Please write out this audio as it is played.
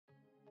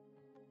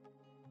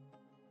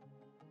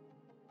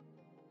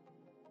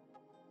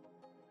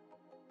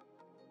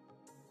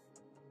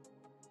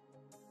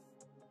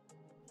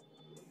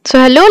So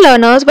hello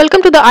learners,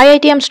 welcome to the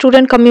IITM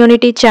student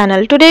community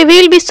channel. Today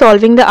we will be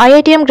solving the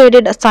IITM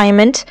graded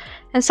assignments,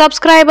 and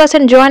subscribe us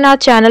and join our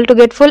channel to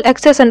get full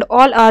access and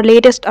all our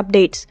latest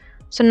updates.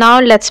 So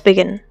now let's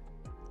begin.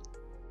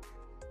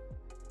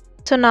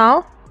 So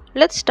now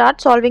let's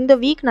start solving the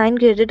week 9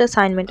 graded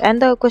assignment,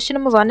 and the question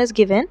number 1 is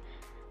given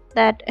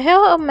that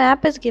here a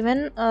map is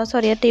given, a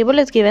table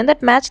is given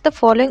that match the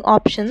following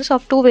options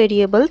of two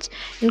variables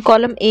in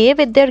column A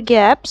with their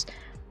graphs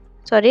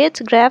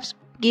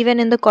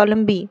given in the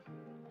column B.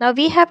 Now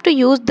we have to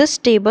use this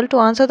table to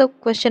answer the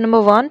question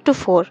number 1 to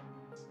 4.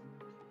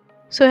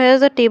 So here's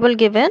the table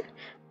given.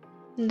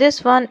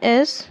 This one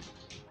is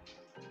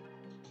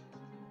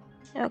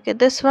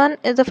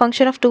the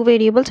function of two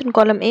variables in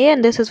column A,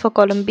 and this is for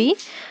column B.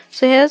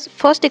 So here's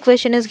first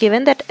equation is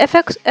given that f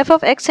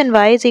of x and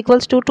y is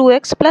equals to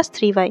 2x plus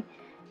 3y.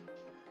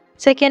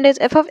 Second is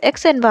f of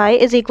x and y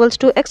is equals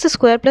to x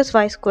square plus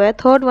y square.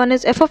 Third one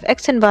is f of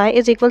x and y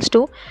is equals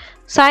to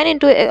sine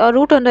into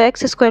root under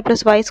x square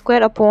plus y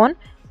square upon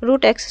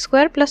root x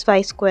square plus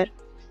y square.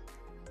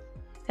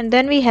 And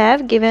then we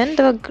have given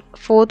the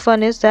fourth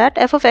one is that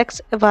f of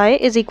x y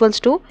is equals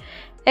to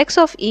x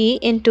of e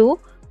into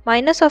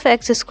minus of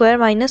x square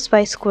minus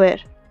y square.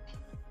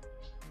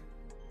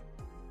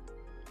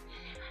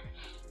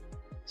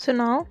 So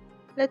now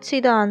let's see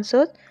the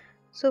answers.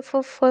 So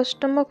for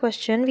first number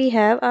question, we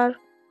have our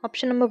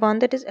option number 1,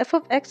 that is f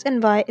of x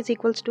and y is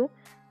equals to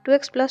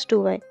 2x plus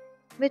 2y,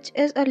 which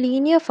is a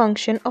linear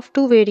function of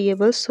two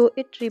variables, so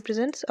it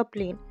represents a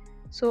plane.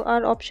 So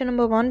our option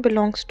number 1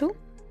 belongs to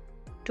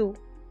 2.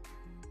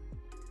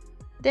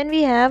 Then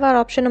we have our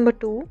option number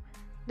 2,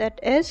 that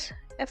is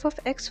f of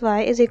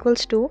xy is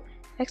equals to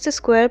x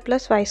square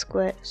plus y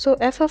square. So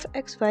f of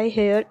xy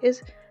here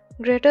is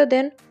greater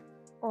than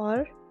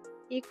or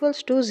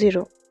equals to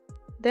 0.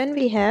 Then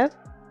we have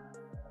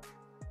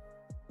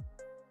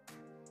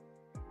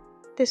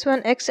this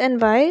one x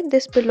and y,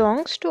 this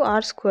belongs to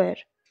r square.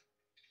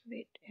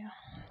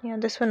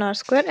 This one r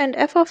square, and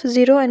f of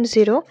 0 and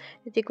 0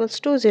 is equals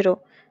to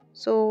 0.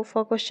 So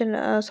for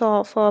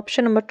for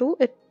option number 2,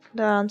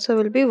 the answer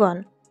will be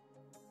 1.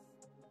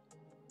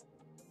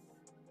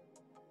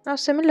 Now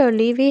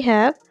similarly we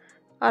have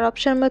our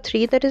option number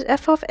 3, that is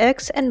f of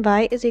x and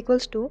y is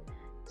equals to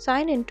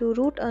sine into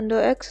root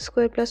under x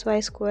square plus y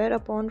square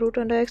upon root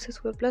under x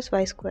square plus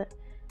y square.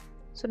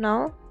 So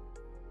now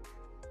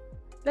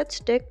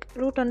let's take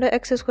root under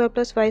x square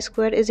plus y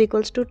square is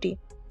equals to t.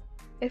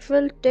 If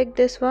we'll take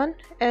this one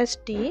as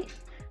t,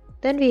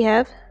 then we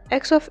have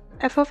f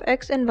of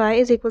x and y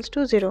is equals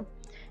to 0.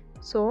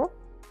 So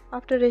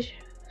after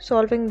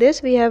solving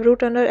this, we have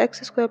root under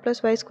x square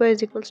plus y square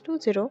is equals to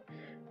 0,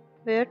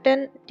 where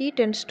t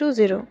tends to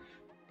 0.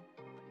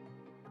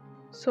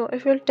 So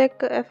if we'll take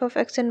f of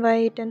x and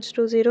y tends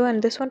to 0,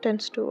 and this one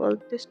tends to,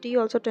 this t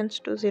also tends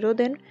to 0,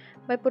 then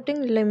by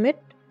putting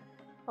limit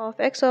of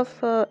x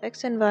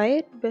and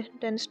y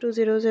tends to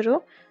 0,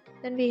 0,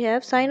 then we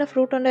have sine of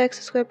root under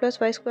x square plus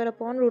y square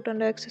upon root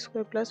under x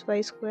square plus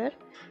y square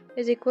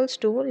is equals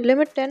to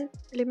limit t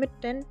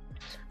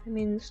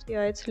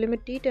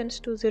tends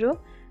to 0,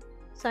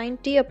 sine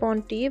t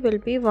upon t will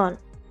be 1.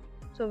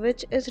 So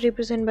which is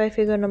represented by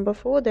figure number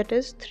 4, that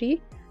is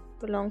 3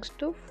 belongs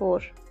to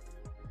 4.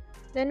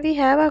 Then we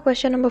have our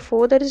question number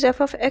 4, that is f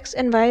of x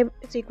and y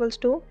is equals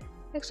to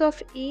x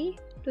of e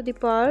to the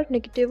power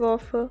negative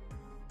of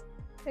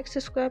x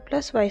square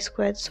plus y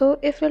squared. So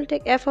if we'll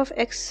take f of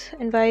x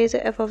and y is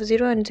f of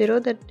 0 and 0,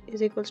 that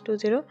is equals to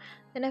 0,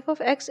 then f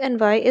of x and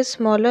y is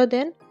smaller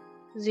than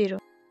 0.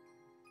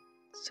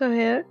 So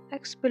here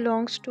x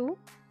belongs to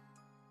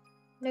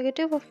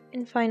negative of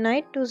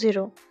infinite to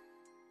 0.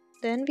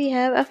 Then we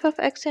have f of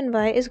x and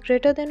y is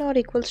greater than or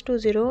equals to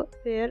 0,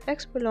 where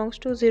x belongs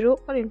to 0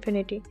 or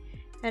infinity,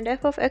 and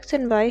f of x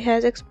and y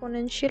has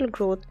exponential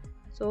growth.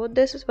 So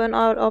this is when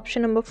our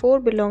option number 4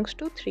 belongs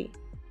to 3.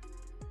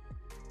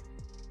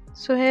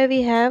 So here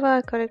we have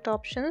our correct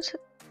options,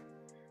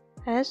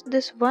 as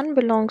this 1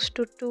 belongs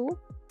to 2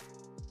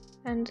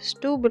 and this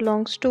 2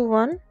 belongs to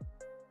 1.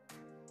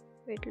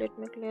 Wait, let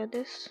me clear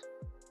this.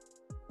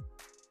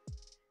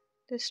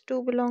 This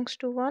 2 belongs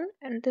to 1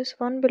 and this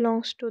 1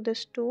 belongs to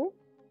this 2.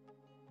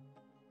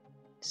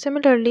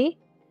 Similarly,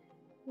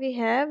 we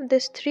have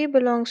this 3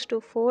 belongs to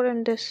 4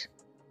 and this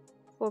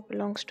 4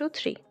 belongs to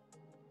 3.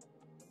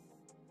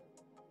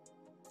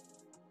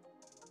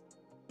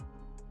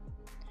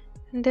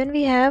 And then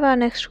we have our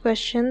next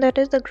question, that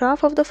is the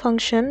graph of the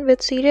function with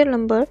serial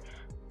number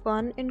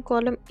 1 in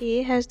column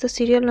A has the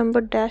serial number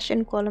dash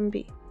in column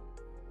B.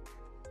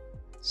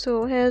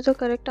 So here's the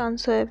correct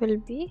answer will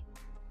be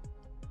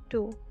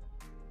 2.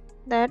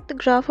 That the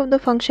graph of the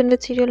function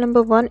with serial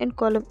number 1 in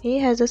column A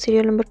has the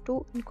serial number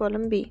 2 in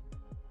column B.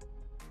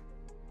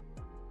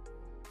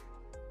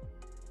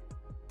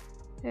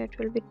 It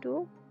will be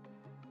 2.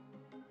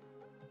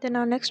 Then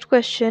our next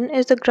question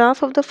is the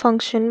graph of the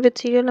function with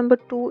serial number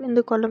 2 in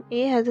the column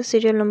A has the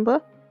serial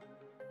number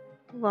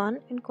 1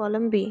 in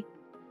column B.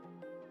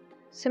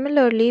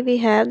 Similarly, we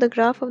have the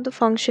graph of the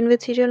function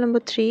with serial number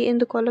 3 in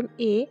the column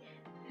A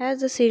has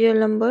the serial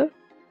number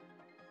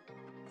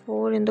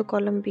 4 in the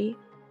column B.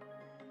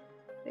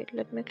 Wait,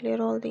 let me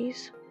clear all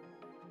these.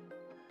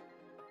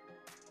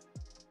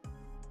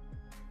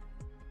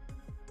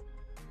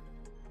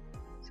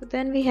 So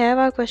then we have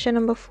our question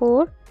number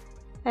 4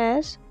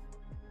 as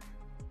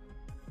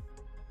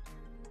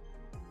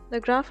the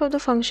graph of the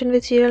function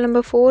with serial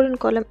number 4 in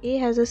column A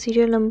has a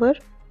serial number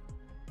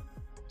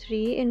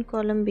 3 in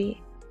column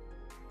B.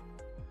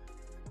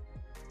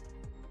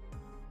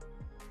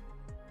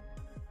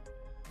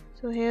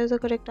 So here's the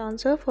correct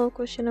answer for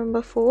question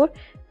number 4.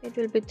 It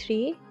will be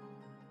 3.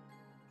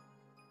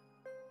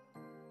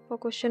 For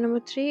question number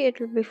 3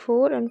 it will be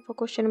 4, and for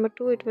question number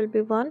 2 it will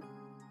be 1,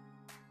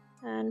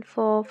 and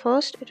for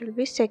first it will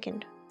be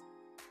second.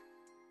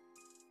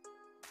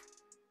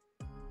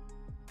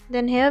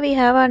 Then here we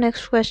have our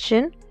next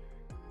question,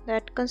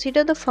 that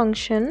consider the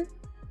function,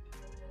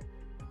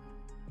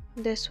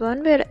 this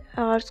one, where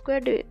r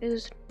squared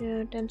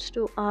tends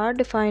to r,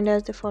 defined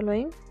as the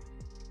following.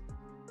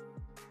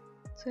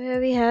 So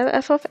here we have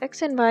f of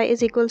x and y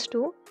is equals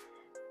to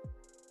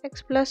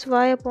x plus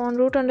y upon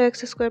root under x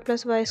square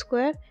plus y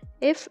square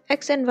if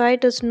x and y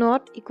does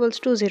not equals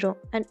to 0,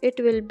 and it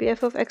will be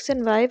f of x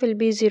and y will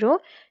be 0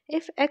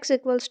 if x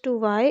equals to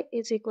y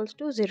is equals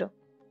to 0.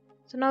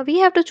 So now we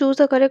have to choose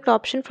the correct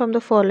option from the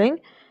following.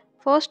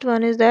 First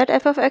one is that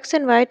f of x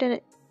and y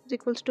is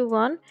equals to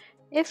 1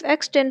 if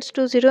x tends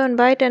to 0 and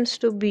y tends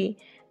to b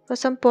for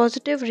some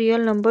positive real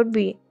number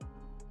b.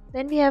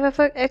 Then we have f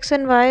of x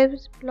and y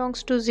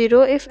belongs to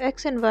 0 if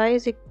x and y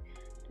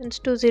tends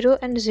to 0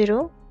 and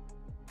 0.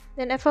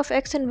 Then f of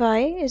x and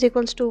y is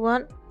equals to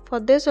 1 for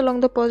this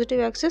along the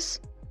positive axis.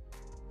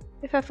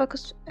 If f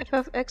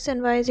of x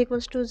and y is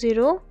equals to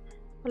 0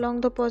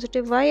 along the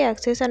positive y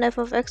axis, and f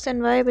of x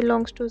and y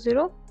belongs to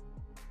 0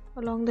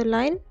 along the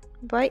line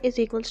y is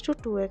equals to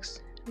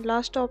 2x.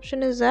 Last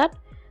option is that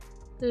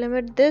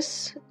limit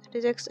this, that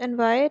is x and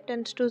y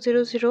tends to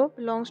 0, 0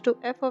 belongs to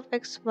f of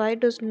x, y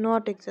does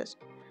not exist.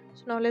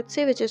 So now let's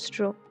see which is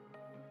true.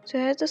 So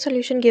here's the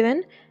solution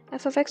given.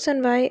 F of x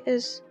and y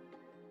is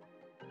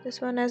this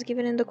one as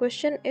given in the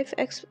question if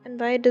x and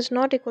y does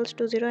not equals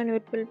to 0, and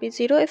it will be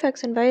 0 if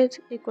x and y is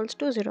equals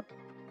to 0.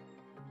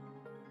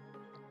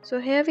 So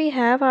here we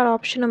have our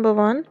option number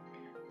 1,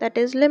 that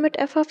is limit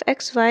f of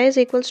x y is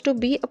equals to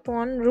b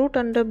upon root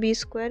under b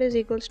square is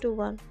equals to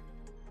 1.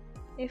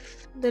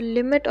 If the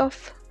limit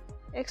of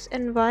x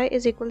and y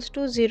is equals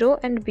to 0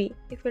 and b,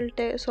 if we'll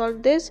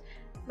solve this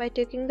by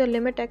taking the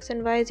limit x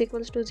and y is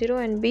equals to 0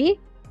 and b,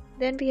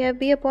 then we have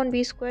b upon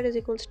b square is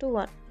equals to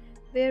 1,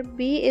 where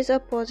b is a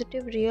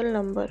positive real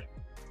number.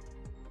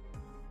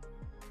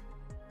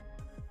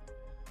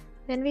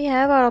 Then we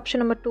have our option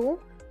number 2,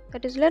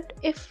 that is let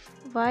if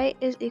y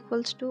is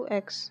equals to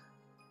x.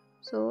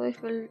 So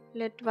if we'll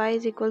let y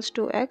is equals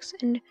to x,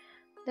 and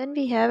then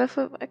we have f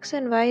of x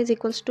and y is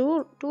equals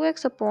to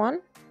 2x upon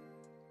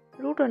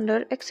root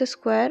under x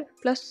square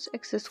plus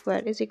x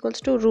square is equals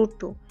to root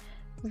 2,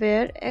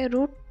 where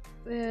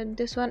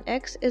this one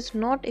x is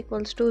not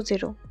equals to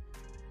 0.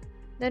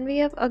 Then we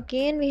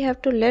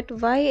have to let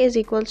y is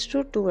equals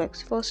to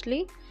 2x.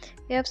 Firstly,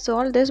 we have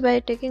solved this by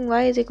taking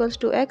y is equals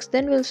to x,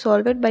 then we'll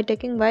solve it by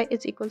taking y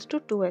is equals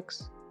to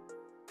 2x.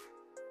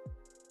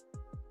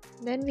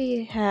 Then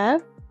we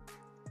have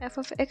f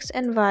of x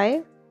and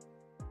y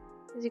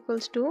is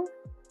equals to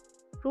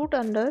root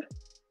under,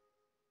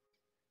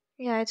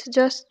 it's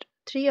just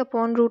 3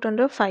 upon root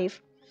under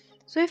 5.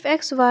 So if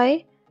x,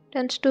 y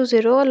tends to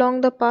 0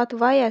 along the path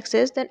y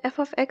axis, then f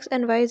of x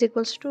and y is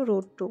equals to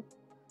root 2.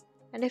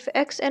 And if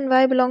x and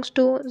y belongs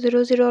to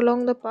 0, 0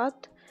 along the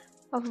path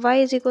of y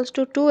is equals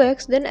to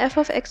 2x, then f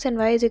of x and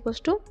y is equals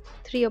to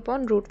 3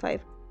 upon root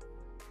 5.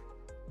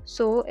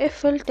 So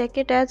if we'll take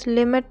it as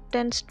limit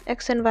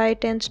x and y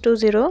tends to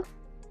 0,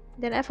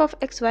 then f of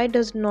x, y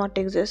does not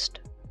exist.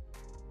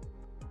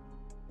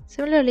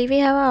 Similarly, we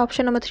have our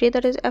option number 3,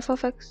 that is f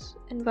of x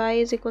and y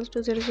is equals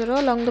to 0,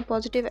 0 along the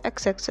positive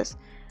x-axis.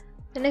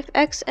 Then if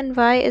x and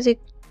y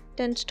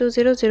tends to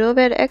 0, 0,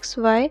 where x,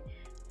 y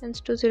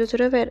tends to 0,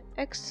 0, where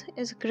x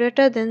is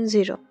greater than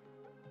 0.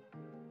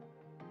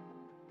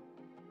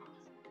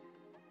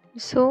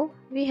 So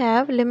we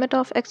have limit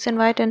of x and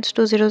y tends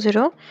to 0,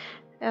 0.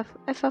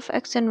 F of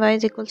x and y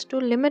is equals to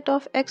limit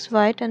of x,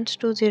 y tends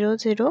to 0,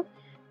 0,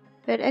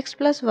 where x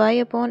plus y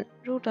upon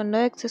root under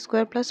x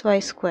square plus y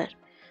square.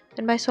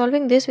 Then by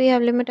solving this, we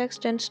have limit x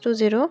tends to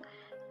 0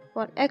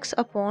 upon x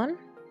upon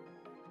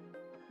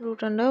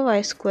root under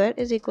y square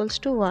is equals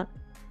to 1.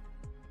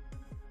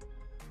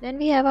 Then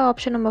we have our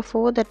option number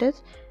 4, that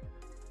is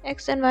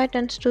x and y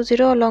tends to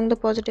 0 along the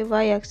positive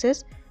y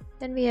axis.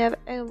 Then we have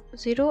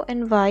 0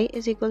 and y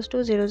is equals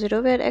to 0,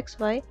 0, where x,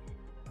 y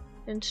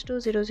tends to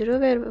 0, 0,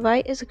 where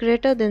y is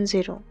greater than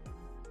 0.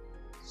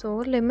 So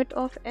limit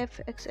of f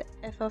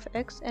of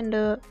x and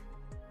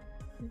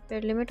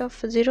where limit of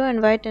 0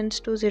 and y tends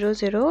to 0,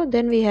 0,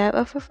 then we have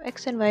f of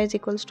x and y is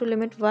equals to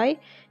limit y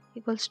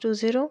equals to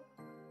 0,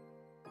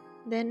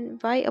 then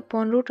y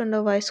upon root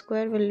under y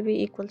square will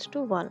be equals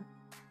to 1.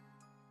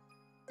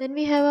 Then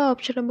we have our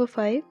option number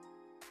 5,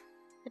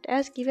 that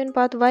as given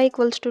path y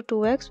equals to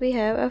 2x, we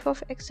have f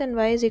of x and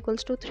y is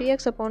equals to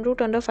 3x upon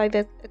root under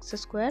 5x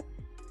square.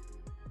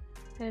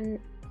 And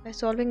by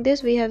solving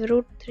this, we have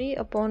root 3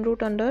 upon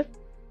root under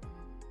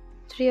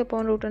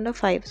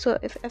 5. So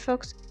if f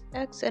of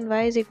x and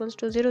y is equals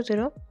to 0,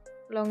 0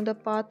 along the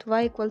path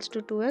y equals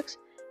to 2x,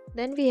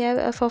 then we have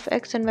f of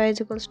x and y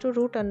is equals to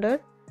root under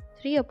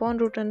 3 upon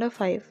root under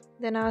 5.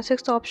 Then our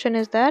sixth option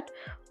is that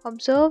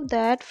observe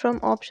that from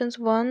options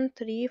 1,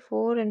 3,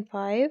 4 and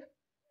 5,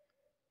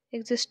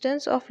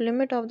 existence of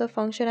limit of the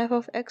function f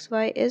of x,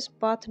 y is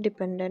path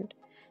dependent.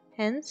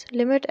 Hence,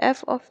 limit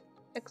f of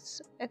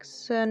x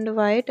and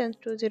y tends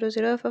to 0,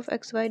 0, f of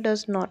x, y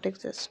does not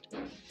exist.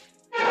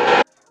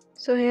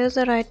 So here's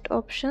the right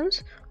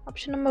options.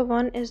 Option number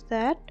 1 is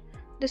that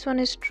this one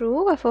is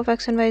true, f of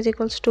x and y is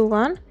equals to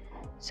 1.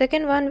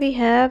 Second one, we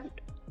have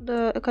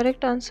the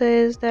correct answer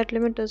is that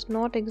limit does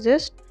not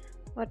exist,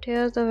 but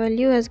here's the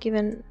value has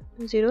given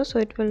 0, so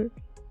it will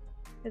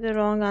be the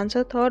wrong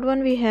answer. Third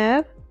one, we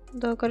have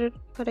the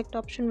correct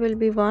option will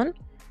be 1.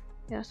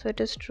 Yeah, so it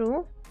is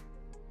true.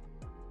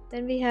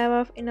 Then we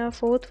have in our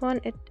fourth one,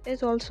 it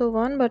is also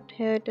 1, but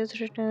here it is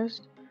written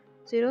as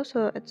 0,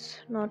 so it's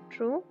not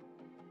true.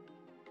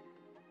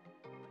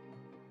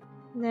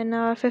 Then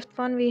our fifth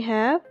one, we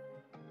have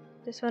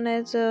this one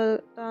as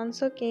the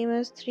answer came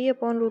as 3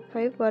 upon root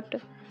 5, but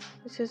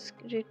this is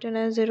written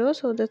as 0,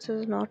 so this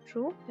is not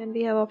true. Then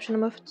we have option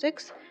number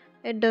 6,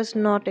 it does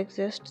not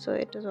exist, so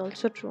it is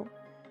also true.